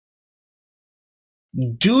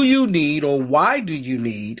Do you need, or why do you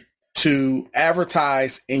need to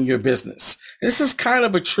advertise in your business? This is kind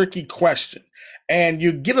of a tricky question, and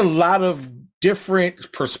you get a lot of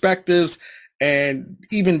different perspectives and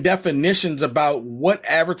even definitions about what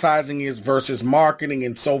advertising is versus marketing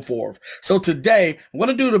and so forth. So today, I'm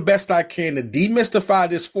going to do the best I can to demystify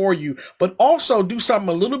this for you, but also do something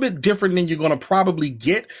a little bit different than you're going to probably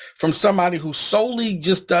get from somebody who solely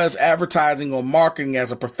just does advertising or marketing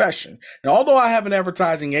as a profession. Now, although I have an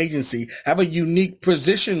advertising agency, I have a unique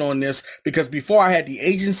position on this because before I had the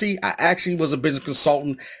agency, I actually was a business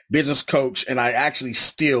consultant, business coach, and I actually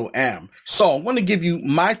still am. So I'm going to give you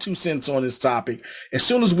my 2 cents on this topic as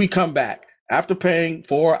soon as we come back after paying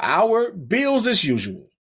for our bills as usual.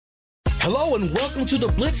 Hello and welcome to the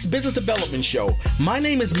Blitz Business Development Show. My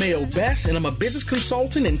name is Mayo Best and I'm a business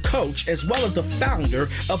consultant and coach as well as the founder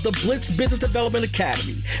of the Blitz Business Development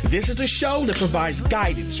Academy. This is the show that provides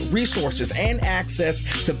guidance, resources, and access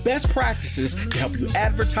to best practices to help you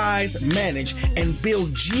advertise, manage, and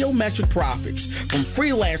build geometric profits. From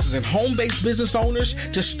freelancers and home-based business owners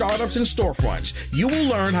to startups and storefronts, you will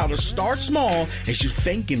learn how to start small as you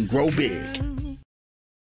think and grow big.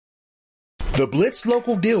 The Blitz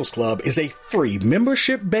Local Deals Club is a free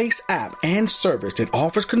membership-based app and service that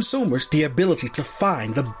offers consumers the ability to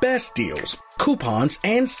find the best deals, coupons,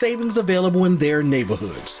 and savings available in their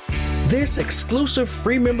neighborhoods. This exclusive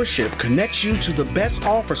free membership connects you to the best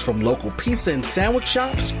offers from local pizza and sandwich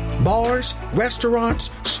shops, bars,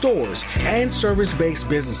 restaurants, stores, and service-based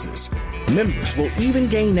businesses. Members will even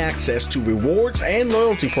gain access to rewards and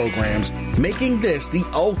loyalty programs, making this the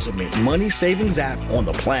ultimate money savings app on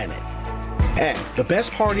the planet. And the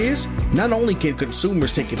best part is, not only can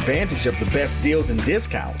consumers take advantage of the best deals and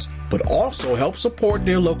discounts, but also help support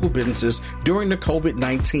their local businesses during the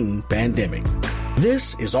COVID-19 pandemic.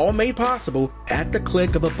 This is all made possible at the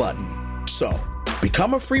click of a button. So,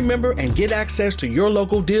 become a free member and get access to your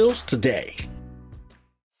local deals today.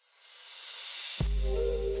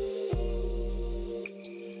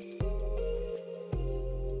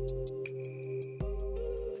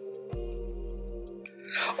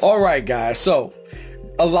 All right, guys. So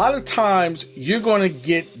a lot of times you're going to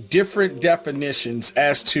get different definitions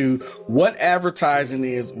as to what advertising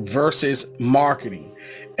is versus marketing.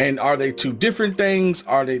 And are they two different things?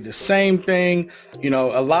 Are they the same thing? You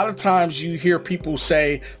know, a lot of times you hear people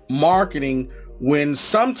say marketing when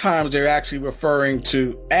sometimes they're actually referring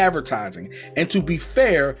to advertising. And to be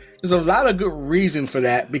fair, there's a lot of good reason for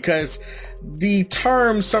that because the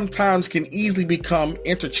terms sometimes can easily become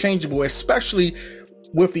interchangeable, especially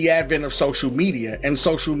with the advent of social media and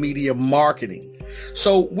social media marketing.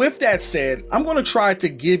 So with that said, I'm going to try to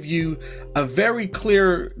give you a very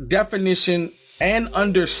clear definition and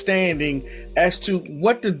understanding as to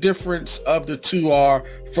what the difference of the two are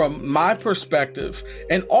from my perspective.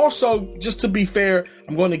 And also, just to be fair,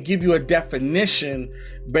 I'm going to give you a definition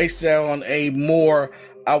based on a more,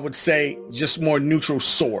 I would say, just more neutral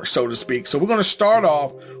source, so to speak. So we're going to start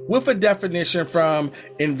off with a definition from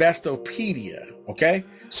Investopedia. Okay,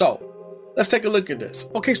 so let's take a look at this.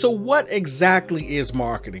 Okay, so what exactly is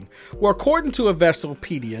marketing? Well, according to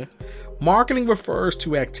Investopedia, marketing refers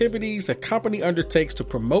to activities a company undertakes to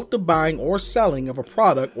promote the buying or selling of a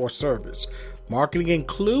product or service. Marketing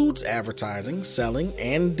includes advertising, selling,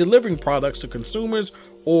 and delivering products to consumers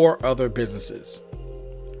or other businesses.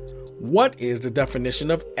 What is the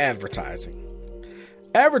definition of advertising?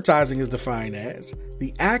 Advertising is defined as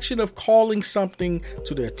the action of calling something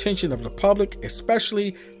to the attention of the public,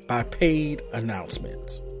 especially by paid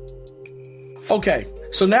announcements. Okay,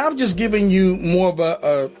 so now I'm just giving you more of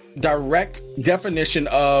a direct definition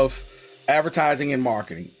of advertising and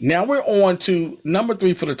marketing. Now we're on to number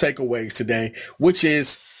 3 for the takeaways today, which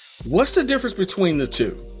is what's the difference between the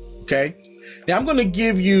two? Okay, now I'm going to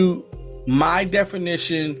give you my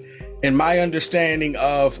definition and my understanding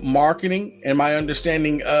of marketing and my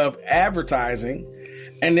understanding of advertising.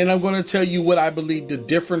 And then I'm going to tell you what I believe the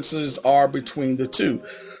differences are between the two.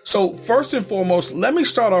 So first and foremost, let me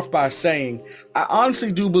start off by saying, I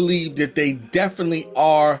honestly do believe that they definitely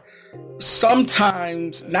are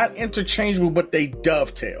sometimes not interchangeable, but they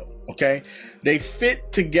dovetail. Okay. They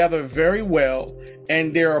fit together very well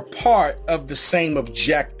and they're a part of the same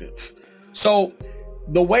objective. So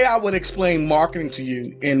the way I would explain marketing to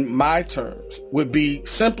you in my terms would be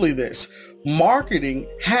simply this. Marketing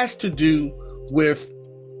has to do with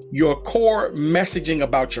your core messaging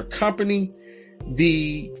about your company,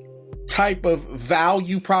 the type of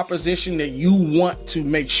value proposition that you want to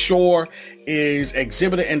make sure is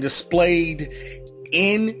exhibited and displayed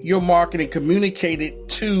in your marketing, communicated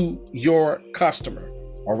to your customer.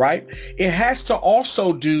 All right. It has to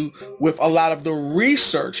also do with a lot of the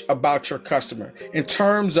research about your customer in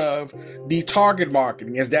terms of the target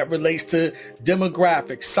marketing as that relates to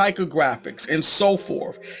demographics, psychographics, and so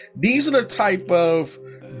forth. These are the type of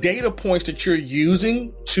data points that you're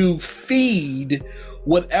using to feed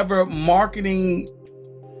whatever marketing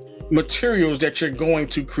materials that you're going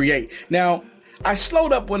to create. Now, I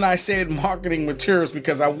slowed up when I said marketing materials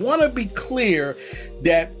because I want to be clear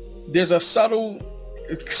that there's a subtle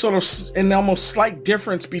sort of an almost slight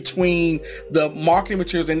difference between the marketing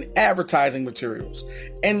materials and advertising materials.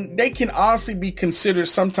 And they can honestly be considered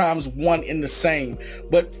sometimes one in the same.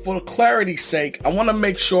 But for clarity's sake, I want to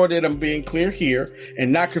make sure that I'm being clear here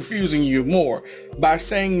and not confusing you more by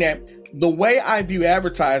saying that the way I view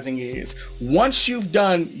advertising is once you've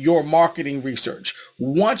done your marketing research,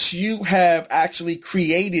 once you have actually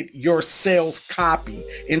created your sales copy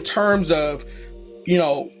in terms of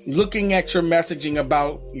looking at your messaging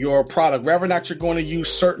about your product, whether or not you're going to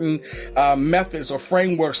use certain methods or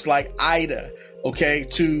frameworks like IDA, okay,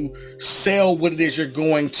 to sell what it is you're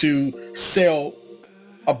going to sell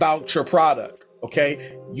about your product,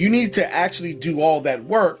 okay? You need to actually do all that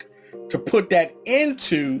work to put that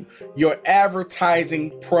into your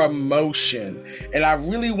advertising promotion. And I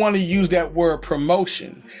really want to use that word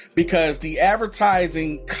promotion because the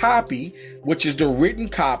advertising copy, which is the written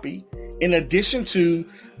copy, in addition to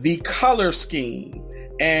the color scheme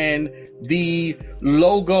and the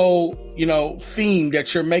logo, theme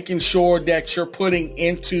that you're making sure that you're putting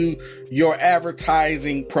into your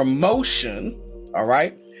advertising promotion, all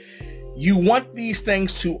right? You want these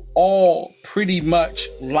things to all pretty much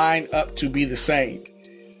line up to be the same,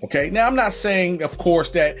 okay? Now, I'm not saying, of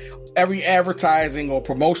course, that every advertising or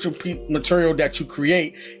promotion material that you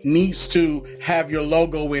create needs to have your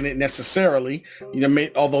logo in it necessarily,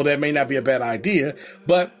 although that may not be a bad idea,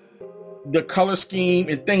 but the color scheme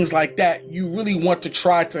and things like that, you really want to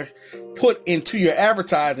try to put into your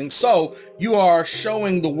advertising so you are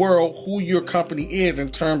showing the world who your company is in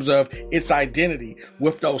terms of its identity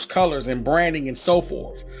with those colors and branding and so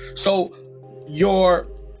forth. So your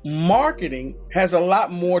marketing has a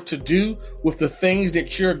lot more to do with the things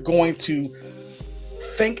that you're going to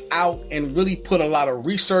think out and really put a lot of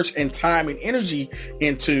research and time and energy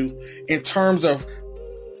into in terms of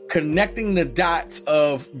connecting the dots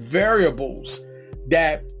of variables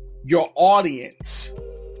that your audience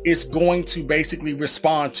is going to basically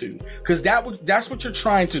respond to, because that's what you're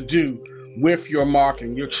trying to do with your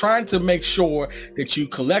marketing. You're trying to make sure that you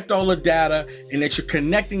collect all the data and that you're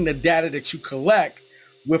connecting the data that you collect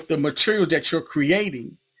with the materials that you're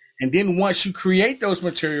creating. And then once you create those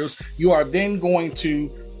materials, you are then going to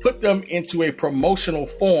put them into a promotional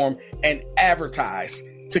form and advertise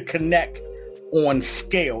to connect on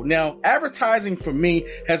scale. Now, advertising for me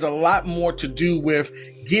has a lot more to do with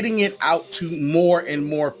getting it out to more and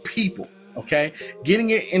more people, okay?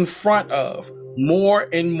 Getting it in front of more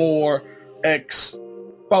and more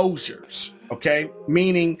exposures, okay?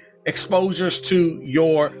 Meaning exposures to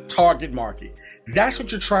your target market. That's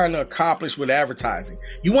what you're trying to accomplish with advertising.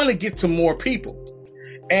 You want to get to more people.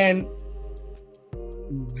 And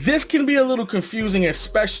this can be a little confusing,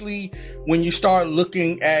 especially when you start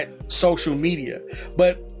looking at social media.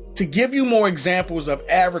 But to give you more examples of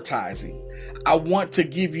advertising, I want to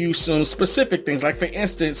give you some specific things. Like, for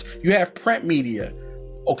instance, you have print media.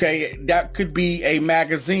 Okay, that could be a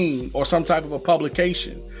magazine or some type of a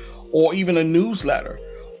publication or even a newsletter.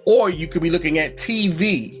 Or you could be looking at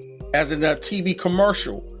TV, as in a TV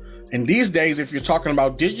commercial. And these days, if you're talking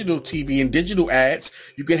about digital TV and digital ads,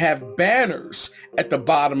 you can have banners at the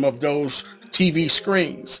bottom of those TV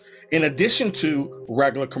screens, in addition to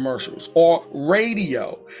regular commercials or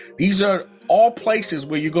radio. These are all places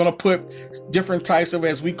where you're going to put different types of,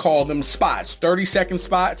 as we call them, spots. 30-second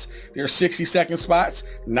spots, there's 60-second spots,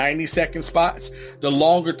 90-second spots. The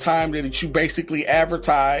longer time that you basically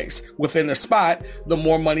advertise within a spot, the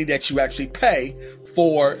more money that you actually pay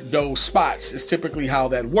for those spots is typically how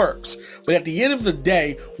that works. But at the end of the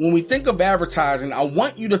day, when we think of advertising, I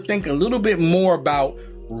want you to think a little bit more about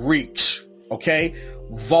reach, okay?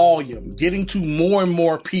 Volume, getting to more and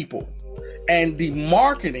more people. And the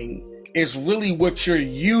marketing is really what you're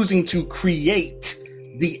using to create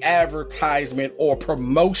the advertisement or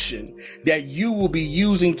promotion that you will be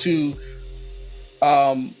using to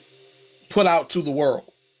put out to the world.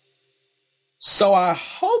 So I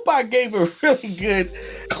hope I gave a really good,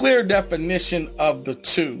 clear definition of the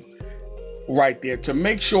two right there to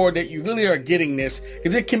make sure that you really are getting this,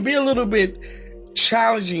 because it can be a little bit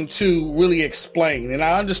challenging to really explain. And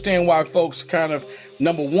I understand why folks kind of,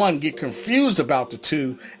 number one, get confused about the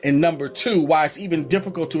two, and number two, why it's even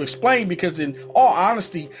difficult to explain, because in all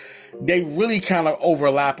honesty, they really kind of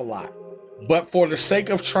overlap a lot. But for the sake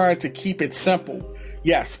of trying to keep it simple,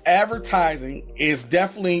 yes, advertising is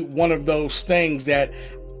definitely one of those things that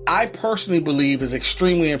I personally believe is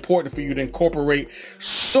extremely important for you to incorporate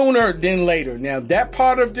sooner than later. Now, that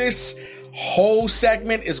part of this whole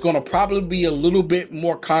segment is going to probably be a little bit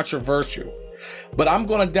more controversial, but I'm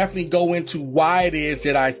going to definitely go into why it is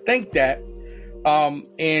that I think that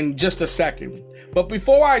in just a second. But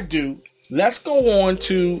before I do, let's go on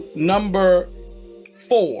to number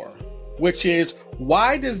 4, which is,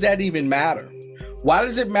 why does that even matter? Why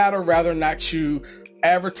does it matter whether or not you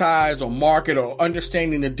advertise or market, or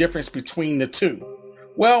understanding the difference between the two?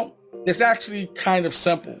 Well, it's actually kind of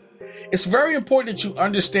simple. It's very important that you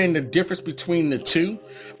understand the difference between the two,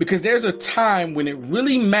 because there's a time when it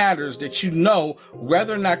really matters that you know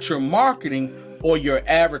whether or not you're marketing or you're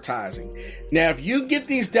advertising. Now, if you get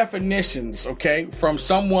these definitions, okay, from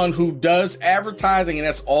someone who does advertising and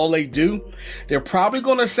that's all they do, they're probably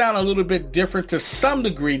going to sound a little bit different to some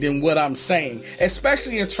degree than what I'm saying,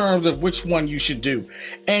 especially in terms of which one you should do.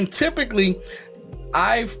 And typically,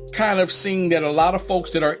 I've kind of seen that a lot of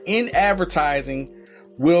folks that are in advertising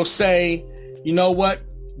will say, you know what,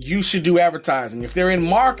 you should do advertising. If they're in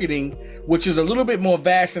marketing, which is a little bit more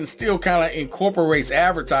vast and still kind of incorporates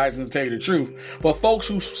advertising, to tell you the truth. But folks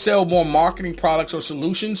who sell more marketing products or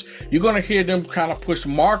solutions, you're going to hear them kind of push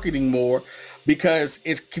marketing more because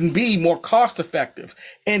it can be more cost effective.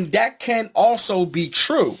 And that can also be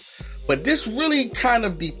true. But this really kind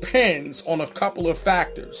of depends on a couple of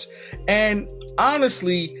factors. And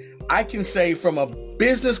honestly, I can say from a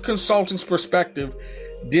business consultant's perspective,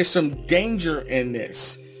 there's some danger in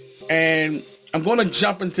this. And I'm going to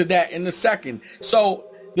jump into that in a second. So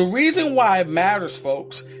the reason why it matters,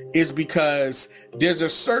 folks, is because there's a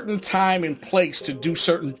certain time and place to do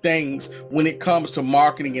certain things when it comes to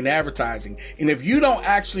marketing and advertising. And if you don't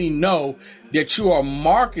actually know that you are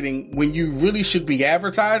marketing when you really should be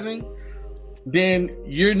advertising, then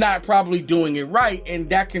you're not probably doing it right. And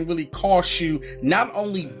that can really cost you not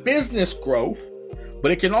only business growth,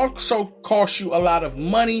 but it can also cost you a lot of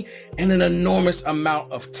money and an enormous amount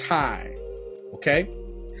of time. Okay,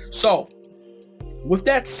 so with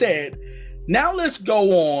that said, now let's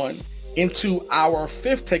go on into our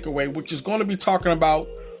 5th takeaway, which is going to be talking about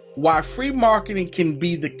why free marketing can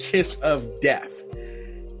be the kiss of death.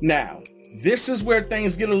 Now, this is where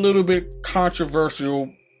things get a little bit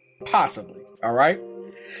controversial, possibly. All right.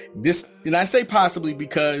 And I say possibly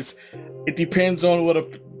because it depends on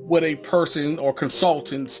what a person or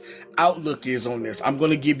consultant's outlook is on this. I'm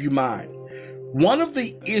going to give you mine. One of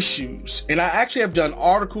the issues, and I actually have done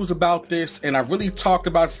articles about this, and I've really talked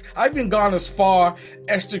about this. I've even gone as far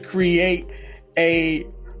as to create a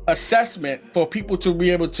assessment for people to be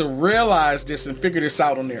able to realize this and figure this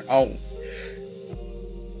out on their own.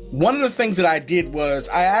 One of the things that I did was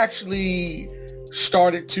I actually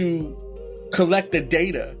started to collect the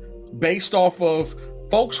data based off of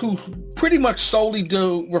folks who pretty much solely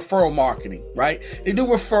do referral marketing, right? They do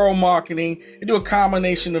referral marketing. They do a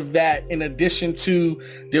combination of that in addition to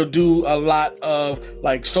they'll do a lot of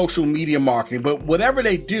like social media marketing. But whatever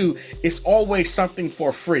they do, it's always something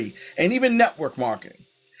for free, and even network marketing.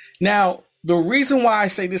 Now, the reason why I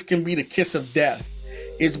say this can be the kiss of death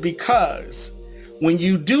is because when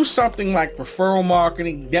you do something like referral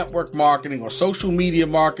marketing, network marketing, or social media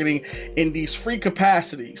marketing in these free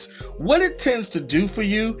capacities, what it tends to do for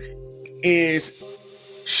you is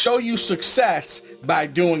show you success by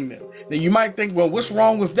doing them. Now, you might think, well, what's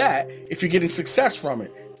wrong with that if you're getting success from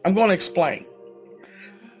it? I'm going to explain.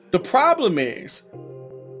 The problem is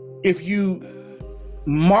if you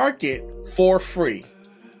market for free,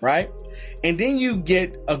 right? And then you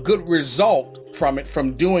get a good result from it,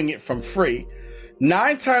 from doing it from free,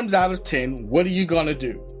 9 times out of 10, what are you going to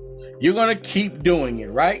do? You're going to keep doing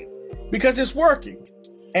it, right? Because it's working.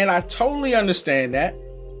 And I totally understand that.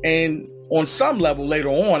 And on some level later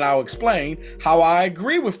on, I'll explain how I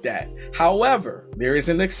agree with that. However, there is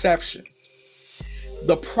an exception.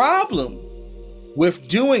 The problem with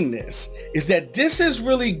doing this is that this is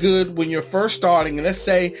really good when you're first starting. And let's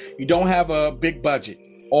say you don't have a big budget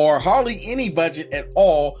or hardly any budget at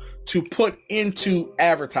all to put into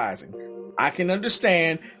advertising. I can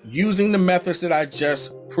understand using the methods that I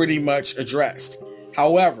just pretty much addressed.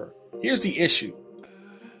 However, here's the issue.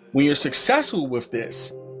 When you're successful with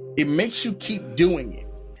this, it makes you keep doing it.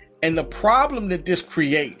 And the problem that this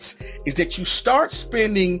creates is that you start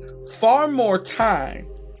spending far more time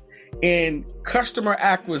in customer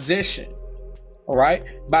acquisition, All right.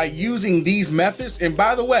 By using these methods. And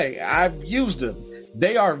by the way, I've used them.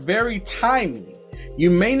 They are very timely. You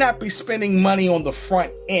may not be spending money on the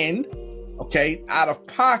front end, okay, out of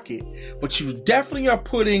pocket, but you definitely are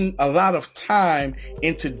putting a lot of time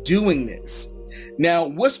into doing this. Now,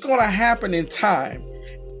 what's going to happen in time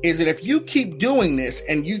is that if you keep doing this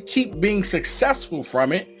and you keep being successful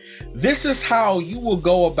from it, this is how you will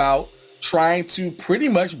go about trying to pretty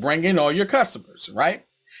much bring in all your customers, right?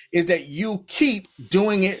 Is that you keep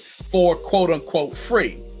doing it for quote unquote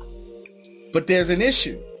free. But there's an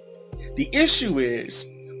issue. The issue is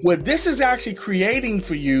what this is actually creating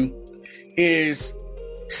for you is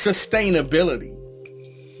sustainability,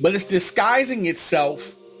 but it's disguising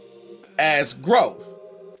itself as growth.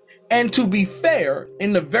 And to be fair,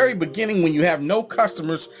 in the very beginning, when you have no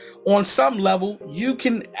customers, on some level, you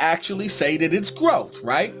can actually say that it's growth,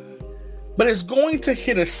 right? But it's going to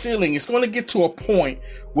hit a ceiling. It's going to get to a point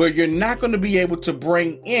where you're not going to be able to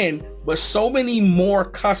bring in but so many more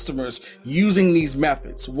customers using these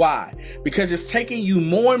methods. Why? Because it's taking you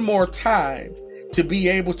more and more time to be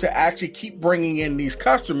able to actually keep bringing in these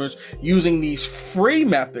customers using these free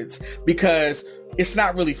methods, because it's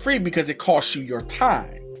not really free because it costs you your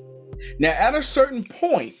time. Now, at a certain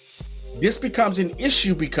point, this becomes an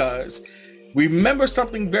issue because remember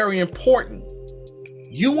something very important.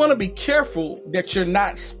 You want to be careful that you're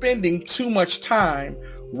not spending too much time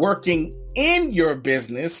working in your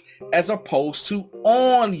business as opposed to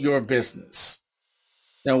on your business.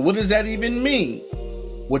 Now, what does that even mean?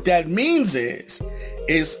 What that means is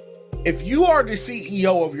if you are the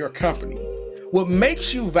CEO of your company, what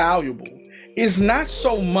makes you valuable is not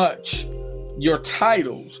so much your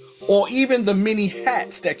titles or even the many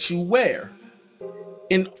hats that you wear.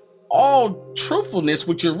 In all truthfulness,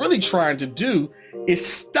 what you're really trying to do is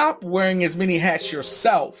stop wearing as many hats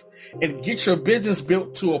yourself and get your business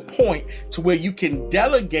built to a point to where you can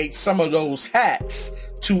delegate some of those hats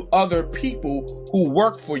to other people who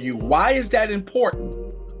work for you. Why is that important?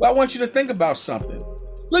 Well, I want you to think about something.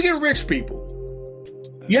 Look at rich people.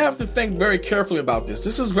 You have to think very carefully about this.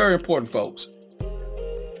 This is very important, folks.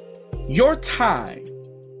 Your time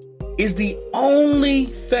is the only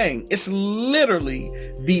thing, it's literally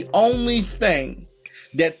the only thing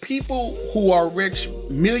that people who are rich,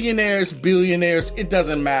 millionaires, billionaires, it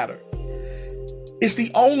doesn't matter. It's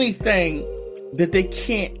the only thing that they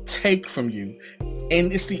can't take from you.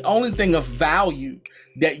 And it's the only thing of value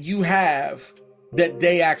that you have that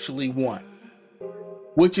they actually want,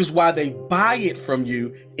 which is why they buy it from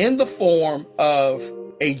you in the form of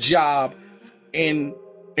a job in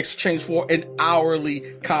exchange for an hourly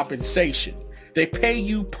compensation. They pay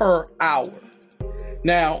you per hour.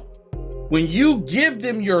 Now, when you give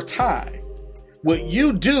them your time, what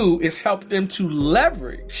you do is help them to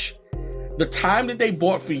leverage the time that they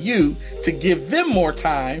bought for you to give them more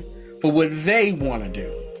time for what they want to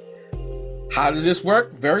do. How does this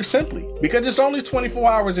work? Very simply, because it's only 24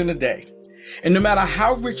 hours in a day. And no matter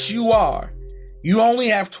how rich you are, you only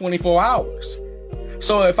have 24 hours.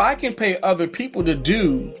 So if I can pay other people to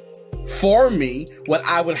do for me what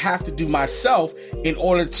I would have to do myself in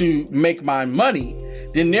order to make my money,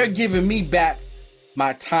 then they're giving me back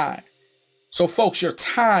my time. So folks, your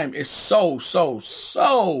time is so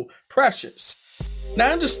precious.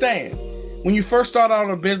 Now understand, when you first start out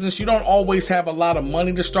a business, you don't always have a lot of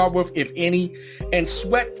money to start with, if any, and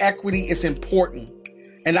sweat equity is important.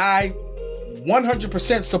 And I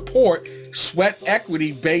 100% support sweat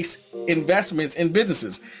equity based investments in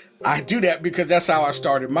businesses. I do that because that's how I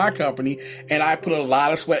started my company, and I put a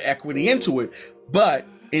lot of sweat equity into it. But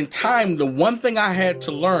in time, the one thing I had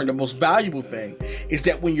to learn, the most valuable thing, is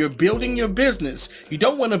that when you're building your business, you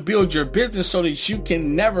don't want to build your business so that you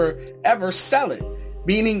can never, ever sell it,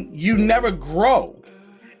 meaning you never grow.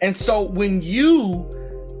 And so when you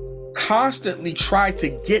constantly try to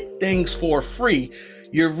get things for free,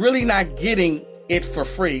 you're really not getting it for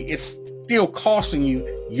free. It's still costing you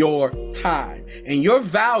your time. And your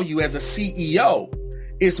value as a CEO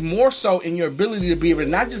is more so in your ability to be able to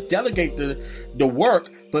not just delegate the work,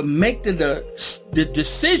 but make the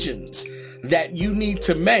decisions that you need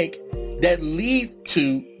to make that lead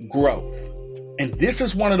to growth. And this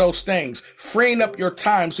is one of those things, freeing up your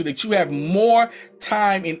time so that you have more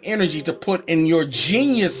time and energy to put in your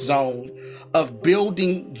genius zone of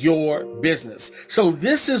building your business. So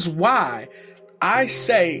this is why I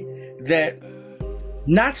say that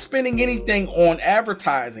not spending anything on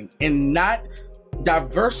advertising and not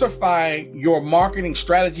diversifying your marketing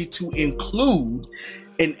strategy to include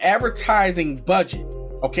an advertising budget,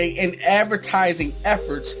 okay, and advertising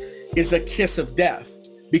efforts is a kiss of death.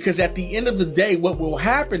 Because at the end of the day, what will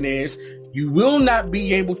happen is You will not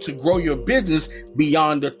be able to grow your business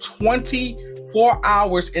beyond the 24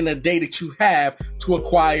 hours in a day that you have to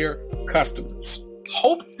acquire customers.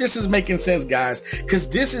 Hope this is making sense, guys, because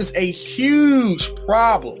this is a huge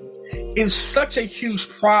problem. It's such a huge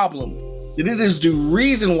problem that it is the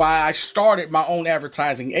reason why I started my own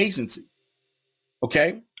advertising agency.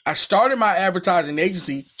 Okay? I started my advertising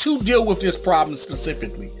agency to deal with this problem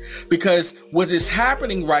specifically, because what is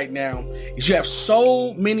happening right now is you have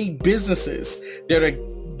so many businesses that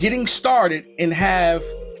are getting started and have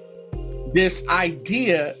this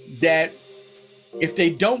idea that if they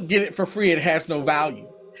don't get it for free, it has no value.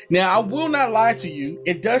 Now, I will not lie to you.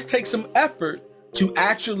 It does take some effort to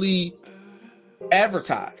actually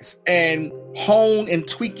advertise and hone and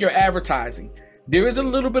tweak your advertising. There is a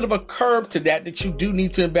little bit of a curve to that you do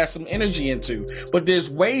need to invest some energy into, but there's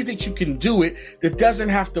ways that you can do it that doesn't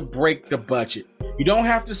have to break the budget. You don't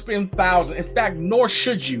have to spend thousands. In fact, nor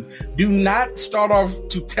should you. Do not start off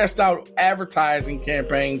to test out advertising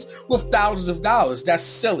campaigns with thousands of dollars. That's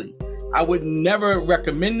silly. I would never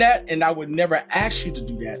recommend that, and I would never ask you to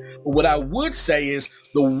do that. But what I would say is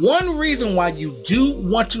the one reason why you do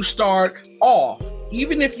want to start off,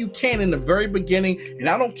 even if you can in the very beginning, and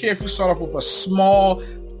I don't care if you start off with a small,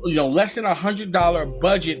 less than $100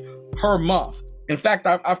 budget per month. In fact,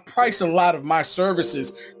 I've priced a lot of my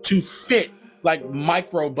services to fit like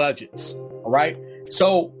micro budgets. All right.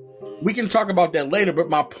 So we can talk about that later, but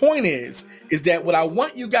my point is that what I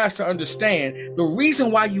want you guys to understand, the reason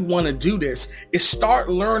why you want to do this is start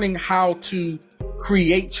learning how to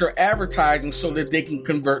create your advertising so that they can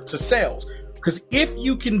convert to sales. Because if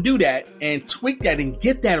you can do that and tweak that and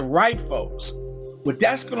get that right, folks, what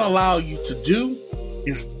that's going to allow you to do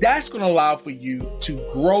is that's going to allow for you to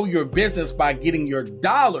grow your business by getting your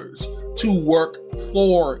dollars to work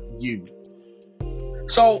for you.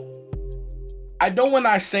 So I know when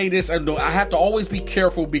I say this, I have to always be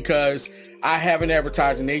careful because I have an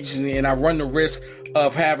advertising agency and I run the risk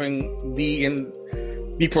of having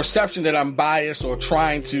the perception that I'm biased or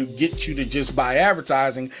trying to get you to just buy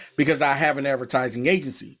advertising because I have an advertising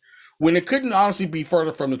agency. When it couldn't honestly be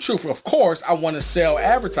further from the truth. Of course, I want to sell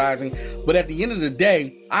advertising, but at the end of the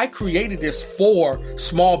day, I created this for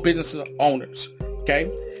small business owners.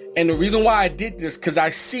 Okay. And the reason why I did this, because I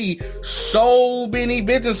see so many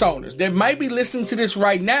business owners that might be listening to this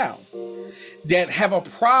right now that have a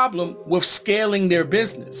problem with scaling their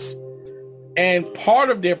business. And part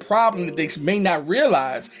of their problem that they may not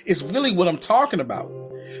realize is really what I'm talking about.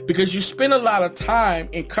 Because you spend a lot of time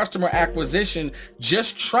in customer acquisition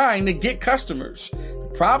just trying to get customers.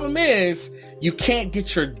 The problem is you can't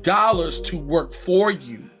get your dollars to work for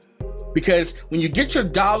you. Because when you get your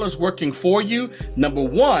dollars working for you, number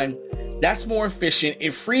one, that's more efficient.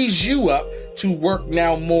 It frees you up to work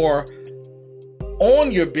now more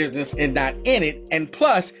on your business and not in it. And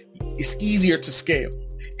plus, it's easier to scale.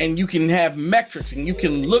 And you can have metrics and you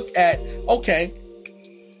can look at, okay,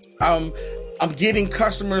 I'm getting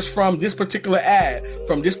customers from this particular ad,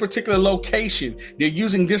 from this particular location. They're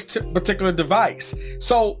using this particular device.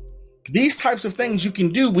 So these types of things you can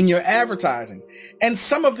do when you're advertising. And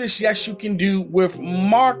some of this, yes, you can do with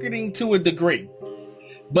marketing to a degree.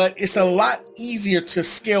 But it's a lot easier to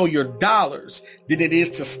scale your dollars than it is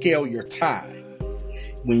to scale your time.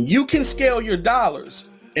 When you can scale your dollars,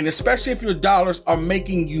 and especially if your dollars are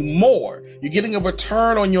making you more, you're getting a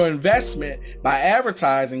return on your investment by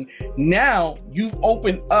advertising. Now you've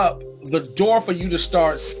opened up the door for you to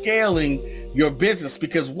start scaling your business.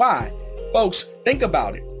 Because why? Folks, think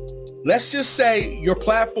about it. Let's just say your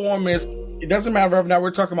platform is, it doesn't matter if now we're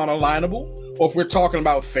talking about Alignable or if we're talking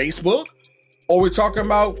about Facebook or we're talking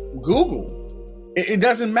about Google. It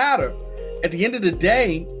doesn't matter. At the end of the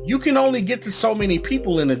day, you can only get to so many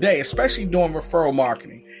people in a day, especially doing referral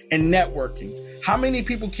marketing and networking. How many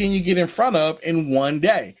people can you get in front of in one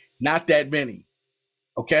day? Not that many.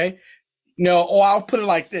 Okay? Or I'll put it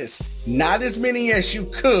like this. Not as many as you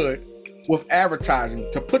could with advertising.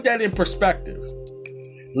 To put that in perspective,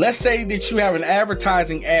 let's say that you have an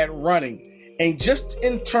advertising ad running, and just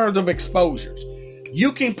in terms of exposures,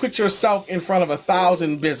 you can put yourself in front of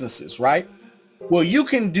 1,000 businesses, right? Well, you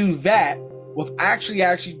can do that with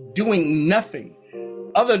actually doing nothing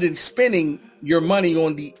other than spending your money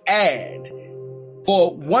on the ad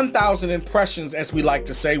for 1,000 impressions, as we like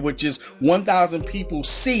to say, which is 1,000 people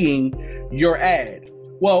seeing your ad.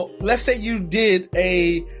 Well, let's say you did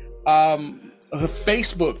a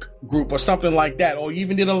Facebook group or something like that, or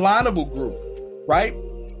even did a Alignable group, right?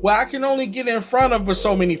 Well, I can only get in front of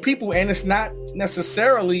so many people, and it's not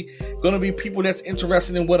necessarily going to be people that's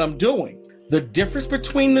interested in what I'm doing. The difference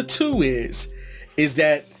between the two is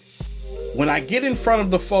that when I get in front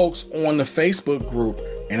of the folks on the Facebook group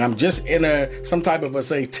and I'm just in some type of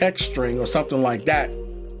say text string or something like that,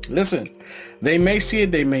 listen, they may see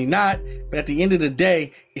it, they may not, but at the end of the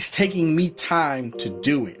day, it's taking me time to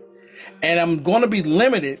do it. And I'm going to be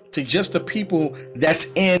limited to just the people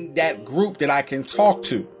that's in that group that I can talk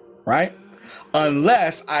to, right?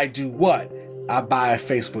 Unless I do what? I buy a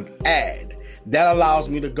Facebook ad. That allows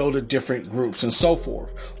me to go to different groups and so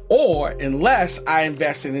forth. Or unless I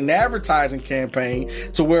invest in an advertising campaign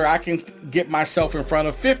to where I can get myself in front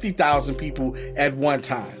of 50,000 people at one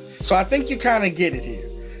time. So I think you kind of get it here.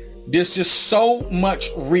 There's just so much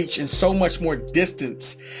reach and so much more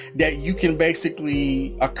distance that you can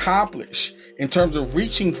basically accomplish in terms of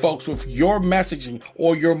reaching folks with your messaging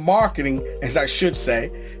or your marketing, as I should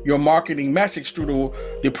say, your marketing message through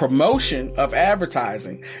the promotion of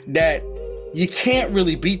advertising, that you can't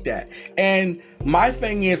really beat that. And my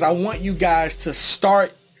thing is, I want you guys to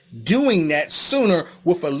start doing that sooner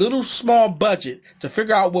with a little small budget to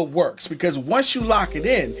figure out what works. Because once you lock it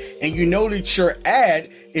in and you know that your ad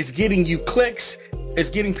is getting you clicks, it's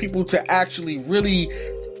getting people to actually really,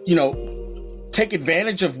 take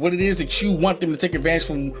advantage of what it is that you want them to take advantage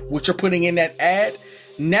from what you're putting in that ad.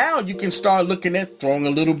 Now you can start looking at throwing a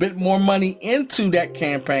little bit more money into that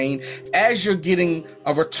campaign as you're getting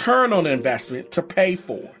a return on investment to pay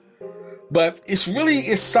for. But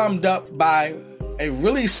it's summed up by a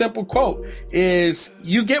really simple quote is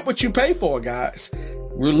you get what you pay for, guys.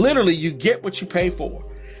 Literally, you get what you pay for.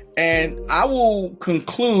 And I will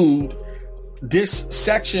conclude this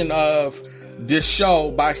section of this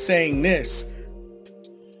show by saying this.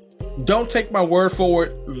 Don't take my word for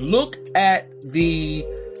it. Look at the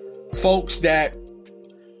folks that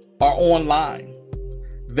are online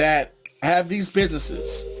that have these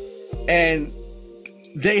businesses, and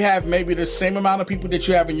they have maybe the same amount of people that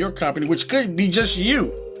you have in your company, which could be just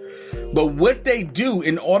you. But what they do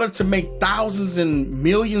in order to make thousands and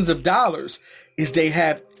millions of dollars is they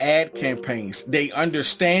have ad campaigns. They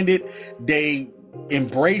understand it. They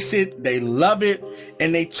embrace it. They love it.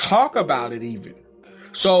 And they talk about it even.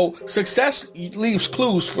 So success leaves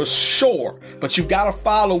clues for sure, but you've got to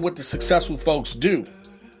follow what the successful folks do.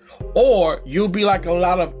 Or you'll be like a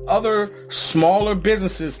lot of other smaller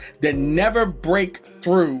businesses that never break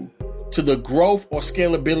through to the growth or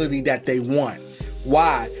scalability that they want.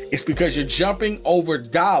 Why? It's because you're jumping over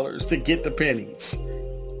dollars to get the pennies.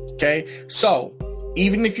 Okay? So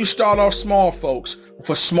even if you start off small, folks,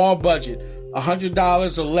 for small budget,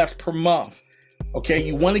 $100 or less per month, okay,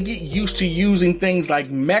 you want to get used to using things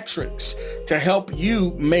like metrics to help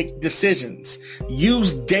you make decisions.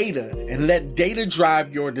 Use data and let data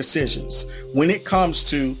drive your decisions when it comes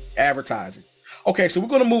to advertising. Okay, so we're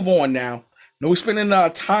going to move on now. No, we're spending a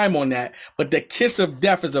lot of time on that, but the kiss of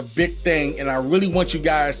death is a big thing, and I really want you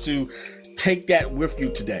guys to take that with you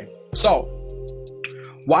today. So,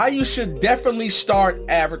 why you should definitely start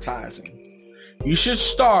advertising. You should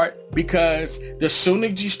start because the sooner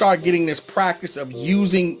you start getting this practice of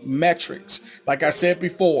using metrics, like I said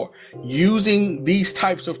before, using these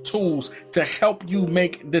types of tools to help you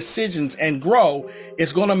make decisions and grow,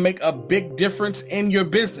 is going to make a big difference in your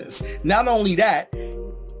business. Not only that,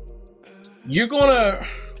 you're going to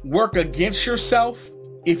work against yourself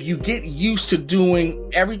if you get used to doing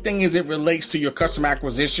everything as it relates to your customer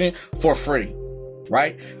acquisition for free.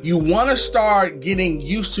 Right? You want to start getting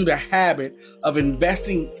used to the habit of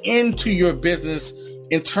investing into your business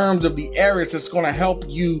in terms of the areas that's going to help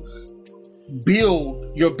you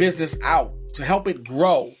build your business out, to help it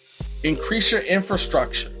grow, increase your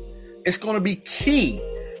infrastructure. It's going to be key,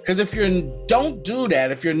 because if you don't do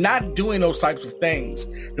that, if you're not doing those types of things,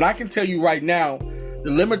 then I can tell you right now,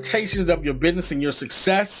 the limitations of your business and your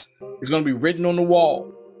success is going to be written on the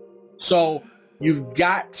wall. So you've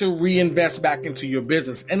got to reinvest back into your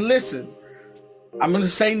business. And listen, I'm going to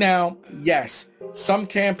say now, yes, some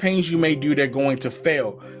campaigns you may do, they're going to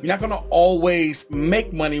fail. You're not going to always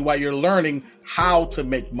make money while you're learning how to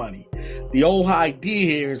make money. The old idea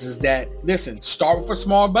here is that, listen, start with a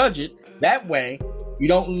small budget. That way, you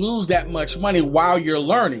don't lose that much money while you're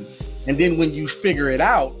learning. And then when you figure it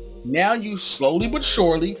out, now you slowly but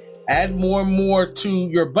surely add more and more to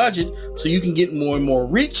your budget so you can get more and more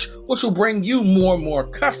reach, which will bring you more and more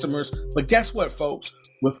customers. But guess what, folks?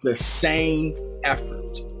 With the same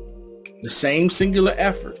effort, the same singular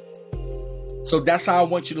effort. So that's how I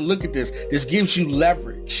want you to look at this. This gives you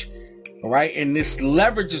leverage, all right? And this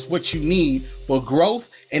leverage is what you need for growth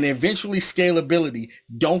and eventually scalability.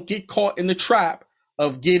 Don't get caught in the trap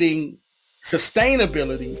of getting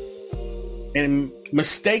sustainability and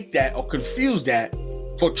mistake that or confuse that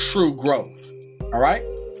for true growth. All right.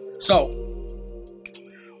 So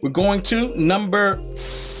We're going to number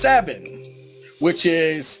 7, which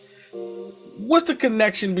is, what's the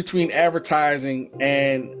connection between advertising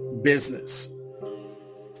and business?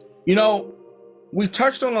 You know, we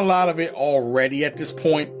touched on a lot of it already at this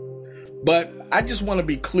point, but I just want to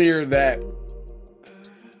be clear that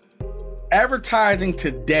advertising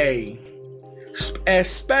today,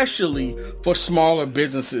 especially for smaller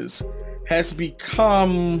businesses, has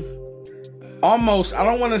become almost, I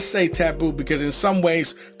don't want to say taboo, because in some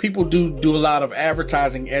ways people do a lot of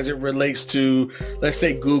advertising as it relates to, let's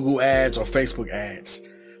say, Google ads or Facebook ads.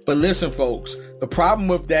 But listen, folks, the problem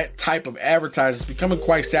with that type of advertising is becoming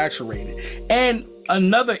quite saturated. And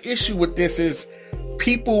another issue with this is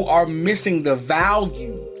people are missing the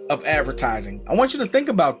value of advertising. I want you to think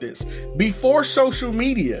about this. Before social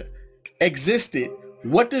media existed,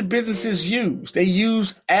 what did businesses use? They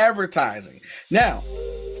use advertising. Now,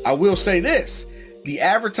 I will say this, the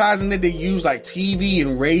advertising that they use, like TV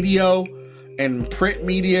and radio and print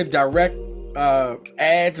media, direct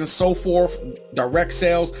ads and so forth, direct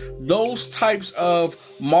sales, those types of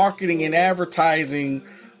marketing and advertising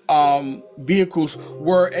vehicles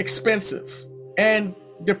were expensive. And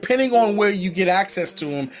depending on where you get access to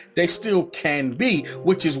them, they still can be,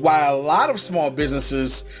 which is why a lot of small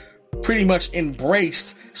businesses pretty much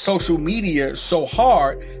embraced social media so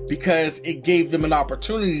hard, because it gave them an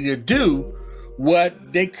opportunity to do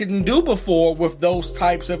what they couldn't do before with those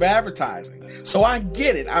types of advertising. So I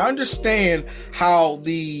get it. I understand how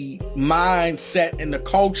the mindset and the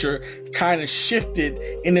culture kind of shifted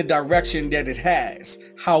in the direction that it has.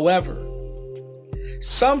 However,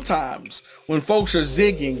 sometimes when folks are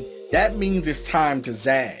zigging, that means it's time to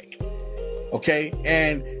zag. Okay?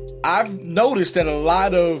 And I've noticed that a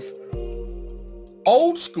lot of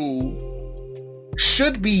old school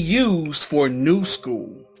should be used for new school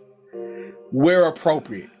where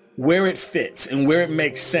appropriate, where it fits, and where it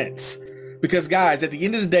makes sense. Because guys, at the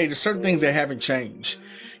end of the day, there's certain things that haven't changed.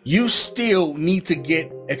 You still need to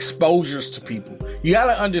get exposures to people. You got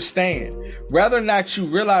to understand, whether or not you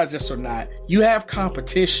realize this or not, you have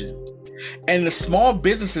competition. And the small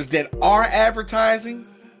businesses that are advertising,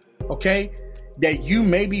 okay, that you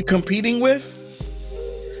may be competing with,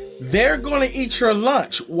 they're going to eat your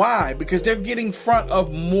lunch. Why? Because they're getting in front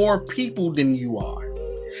of more people than you are.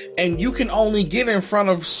 And you can only get in front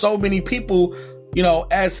of so many people, you know,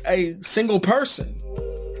 as a single person.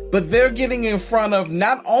 But they're getting in front of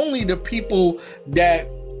not only the people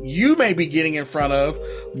that you may be getting in front of,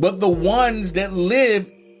 but the ones that live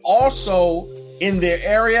also in their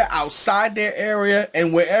area, outside their area,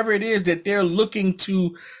 and wherever it is that they're looking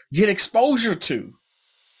to get exposure to.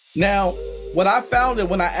 Now, what I found that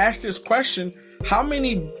when I asked this question, how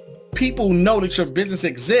many people know that your business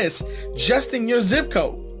exists just in your zip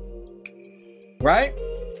code? Right?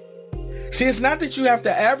 See, it's not that you have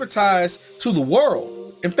to advertise to the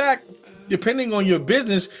world. In fact, depending on your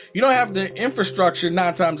business, you don't have the infrastructure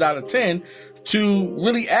 9 times out of 10 to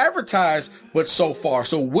really advertise but so far.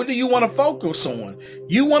 So what do you want to focus on?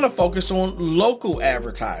 You want to focus on local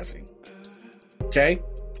advertising. Okay?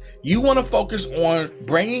 You want to focus on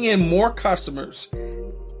bringing in more customers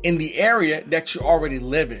in the area that you already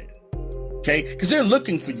live in. Okay? Because they're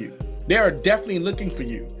looking for you. They are definitely looking for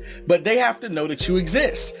you, but they have to know that you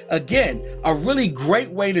exist. Again, a really great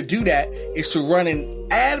way to do that is to run an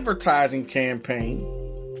advertising campaign,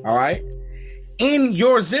 all right, in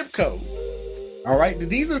your zip code. All right.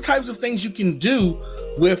 These are the types of things you can do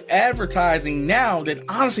with advertising now that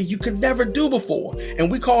honestly you could never do before. And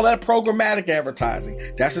we call that programmatic advertising.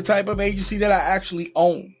 That's the type of agency that I actually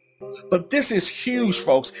own. But this is huge,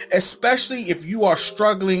 folks, especially if you are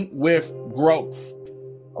struggling with growth.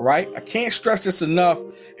 All right. I can't stress this enough.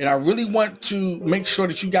 And I really want to make sure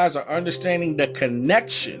that you guys are understanding the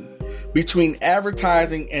connection between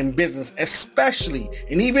advertising and business, especially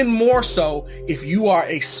and even more so if you are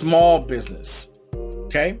a small business.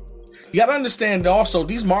 Okay. You got to understand also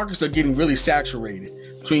these markets are getting really saturated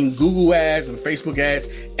between Google ads and Facebook ads.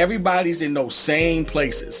 Everybody's in those same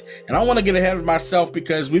places. And I want to get ahead of myself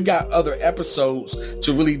because we've got other episodes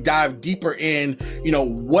to really dive deeper in,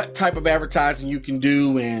 what type of advertising you can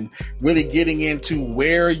do and really getting into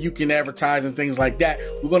where you can advertise and things like that.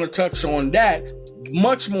 We're going to touch on that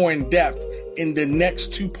much more in depth in the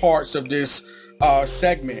next 2 parts of this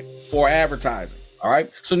segment for advertising. All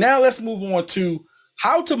right. So now let's move on to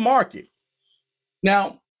how to market.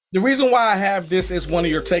 Now, the reason why I have this as one of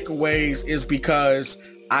your takeaways is because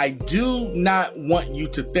I do not want you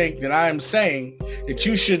to think that I am saying that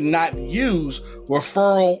you should not use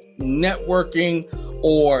referral, networking,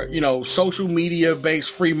 or, social media based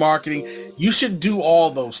free marketing. You should do all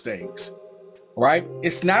those things, right?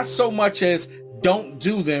 It's not so much as don't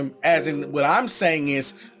do them, as in what I'm saying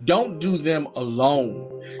is don't do them alone.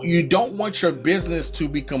 You don't want your business to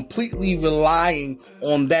be completely relying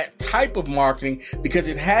on that type of marketing because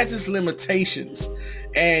it has its limitations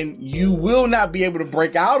and you will not be able to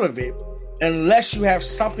break out of it unless you have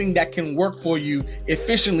something that can work for you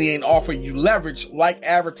efficiently and offer you leverage like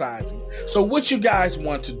advertising. So what you guys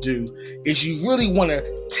want to do is you really want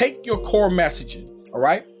to take your core messaging, all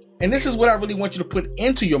right? And this is what I really want you to put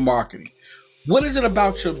into your marketing. What is it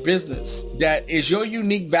about your business that is your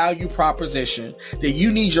unique value proposition that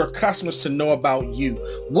you need your customers to know about you?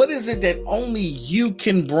 What is it that only you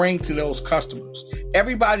can bring to those customers?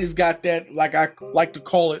 Everybody's got that, like I like to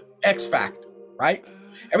call it, X factor, right?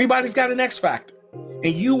 Everybody's got an X factor,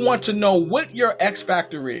 and you want to know what your X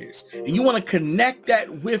factor is, and you want to connect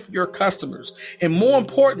that with your customers. And more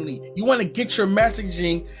importantly, you want to get your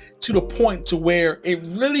messaging to the point to where it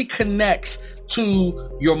really connects to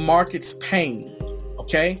your market's pain.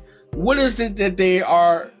 Okay. What is it that they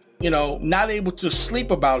are, not able to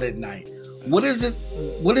sleep about at night? What is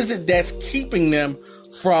it that's keeping them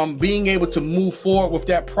from being able to move forward with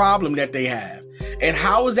that problem that they have? And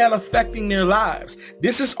how is that affecting their lives?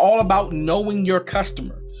 This is all about knowing your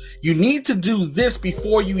customer. You need to do this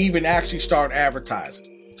before you even actually start advertising.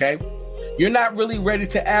 Okay. You're not really ready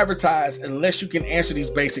to advertise unless you can answer these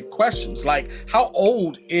basic questions. Like, how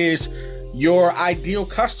old is your ideal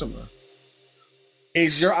customer?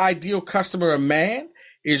 Is your ideal customer a man?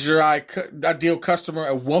 Is your ideal customer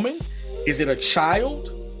a woman? Is it a child?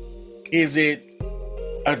 Is it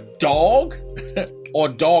a dog or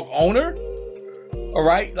dog owner? All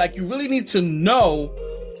right. Like, you really need to know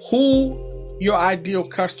who your ideal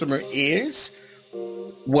customer is,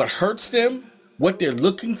 what hurts them, what they're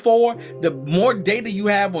looking for. The more data you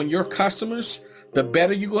have on your customers, the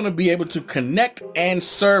better you're going to be able to connect and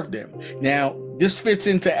serve them. Now, this fits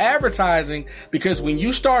into advertising because when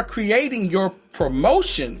you start creating your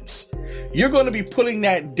promotions, you're going to be putting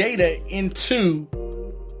that data into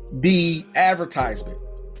the advertisement.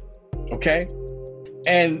 Okay.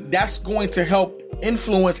 And that's going to help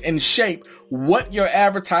influence and shape what your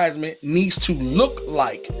advertisement needs to look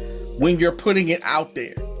like when you're putting it out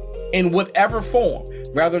there in whatever form,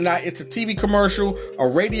 whether or not it's a TV commercial, a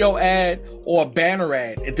radio ad, or a banner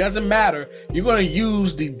ad. It doesn't matter. You're going to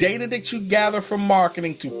use the data that you gather from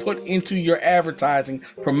marketing to put into your advertising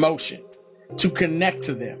promotion to connect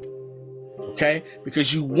to them. Okay?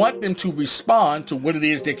 Because you want them to respond to what it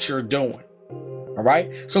is that you're doing. All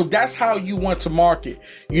right? So that's how you want to market.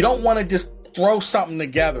 You don't want to just throw something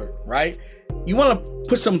together, right? You want to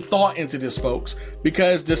put some thought into this, folks,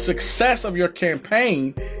 because the success of your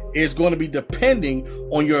campaign is going to be depending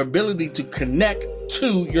on your ability to connect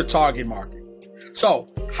to your target market. So,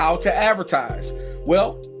 how to advertise?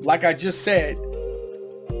 Well, like I just said,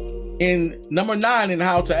 in number 9 in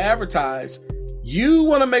how to advertise, you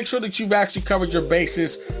want to make sure that you've actually covered your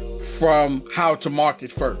bases from how to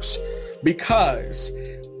market first, because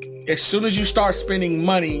as soon as you start spending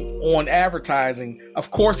money on advertising,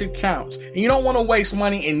 of course it counts. And you don't want to waste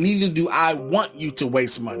money, and neither do I want you to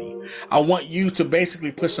waste money. I want you to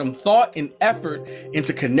basically put some thought and effort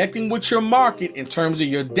into connecting with your market in terms of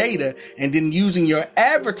your data, and then using your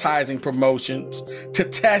advertising promotions to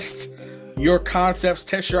test your concepts,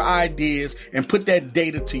 test your ideas, and put that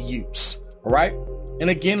data to use. All right.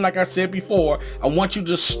 And again, like I said before, I want you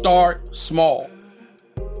to start small.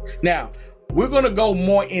 Now, we're going to go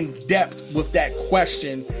more in depth with that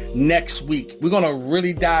question next week. We're going to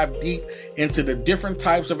really dive deep into the different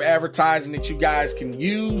types of advertising that you guys can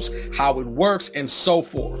use, how it works, and so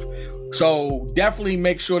forth. So definitely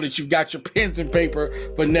make sure that you've got your pens and paper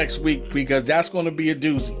for next week, because that's going to be a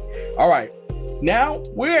doozy. All right. Now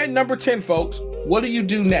we're at number 10, folks. What do you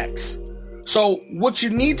do next? So what you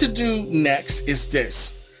need to do next is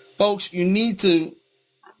this, folks. You need to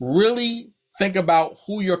really think about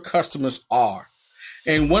who your customers are.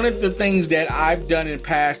 And one of the things that I've done in the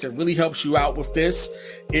past that really helps you out with this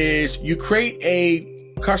is you create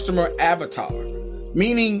a customer avatar,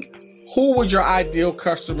 meaning who would your ideal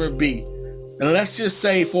customer be? And let's just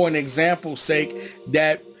say, for an example's sake,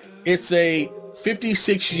 that it's a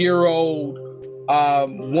 56-year-old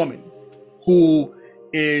woman who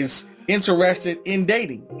is interested in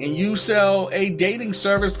dating, and you sell a dating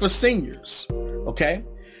service for seniors. Okay.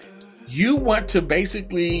 You want to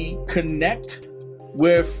basically connect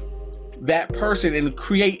with that person and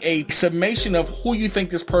create a summation of who you think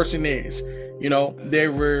this person is. You know, they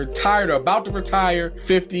were retired or about to retire.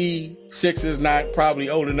 56 is not probably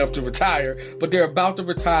old enough to retire, but they're about to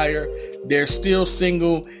retire. They're still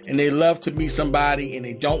single and they love to meet somebody and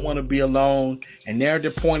they don't want to be alone. And they're at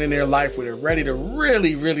the point in their life where they're ready to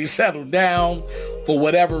really, really settle down for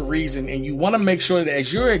whatever reason. And you want to make sure that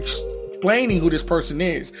as you're explaining who this person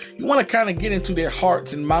is, you want to kind of get into their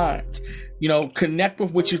hearts and minds, you know, connect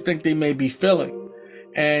with what you think they may be feeling.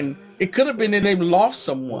 And it could have been that they've lost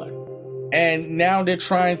someone and now they're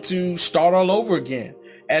trying to start all over again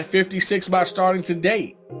at 56 by starting to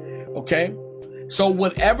date. Okay. So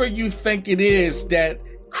whatever you think it is that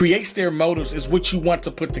creates their motives is what you want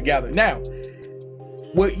to put together. Now,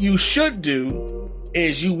 what you should do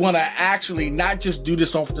is you want to actually not just do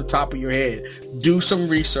this off the top of your head, do some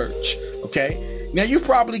research. Okay. Now you've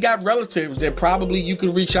probably got relatives that probably you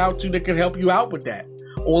can reach out to that can help you out with that,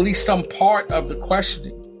 or at least some part of the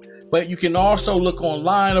questioning. But you can also look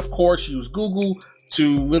online, of course, use Google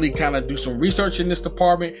to really kind of do some research in this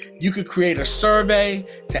department. You could create a survey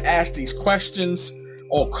to ask these questions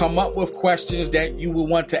or come up with questions that you would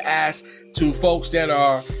want to ask to folks that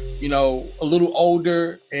are, you know, a little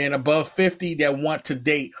older and above 50 that want to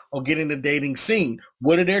date or get in the dating scene.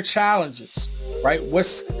 What are their challenges, right?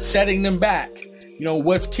 What's setting them back? You know,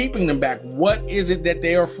 what's keeping them back? What is it that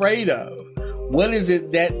they're afraid of? What is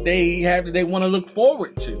it that they want to look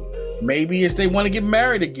forward to? Maybe it's they want to get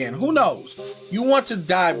married again. Who knows? You want to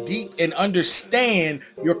dive deep and understand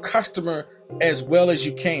your customer as well as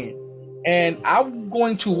you can. And I'm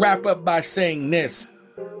going to wrap up by saying this.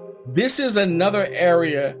 This is another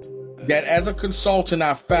area that as a consultant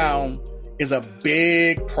I found is a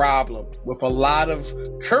big problem with a lot of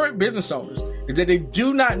current business owners, is that they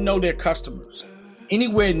do not know their customers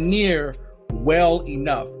anywhere near well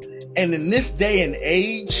enough. And in this day and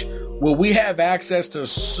age, where we have access to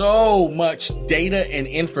so much data and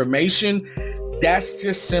information, that's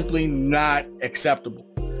just simply not acceptable.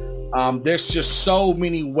 There's just so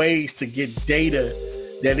many ways to get data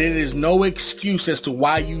that it is no excuse as to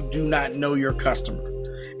why you do not know your customer.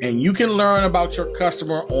 And you can learn about your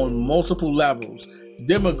customer on multiple levels: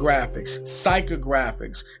 demographics,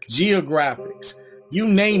 psychographics, geographics, you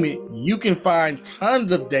name it. You can find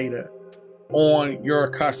tons of data on your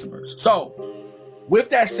customers. So with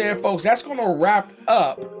that said, folks, that's going to wrap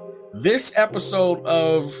up this episode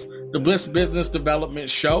of the Bliss Business Development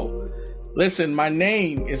Show. Listen, my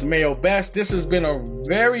name is Mayo Best. This has been a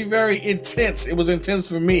very, very intense. It was intense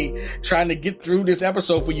for me trying to get through this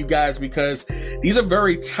episode for you guys because these are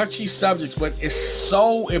very touchy subjects, but it's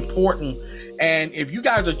so important. And if you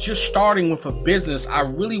guys are just starting with a business, I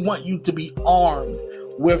really want you to be armed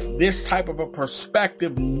with this type of a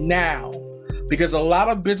perspective now, because a lot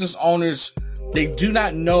of business owners, they do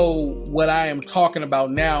not know what I am talking about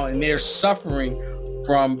now, and they're suffering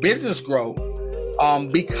from business growth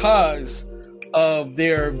because of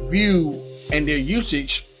their view and their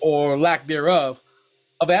usage or lack thereof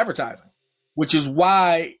of advertising, which is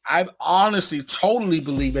why I honestly totally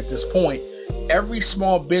believe at this point, every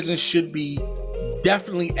small business should be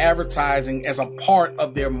definitely advertising as a part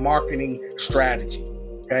of their marketing strategy.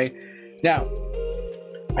 Okay. Now,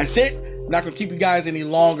 that's it. I'm not going to keep you guys any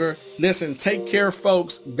longer. Listen, take care,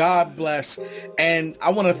 folks. God bless. And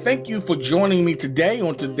I want to thank you for joining me today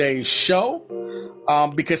on today's show.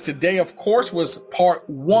 Because today, of course, was part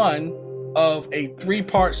one of a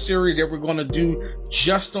 3-part series that we're going to do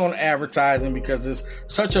just on advertising, because it's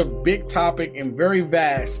such a big topic and very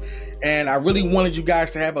vast. And I really wanted you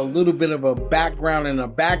guys to have a little bit of a background and a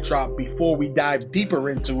backdrop before we dive deeper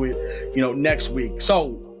into it, next week.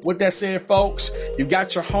 So with that said, folks, you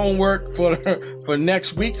got your homework for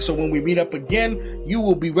next week. So when we meet up again, you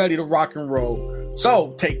will be ready to rock and roll.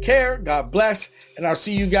 So take care. God bless. And I'll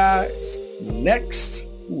see you guys next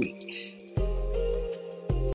week.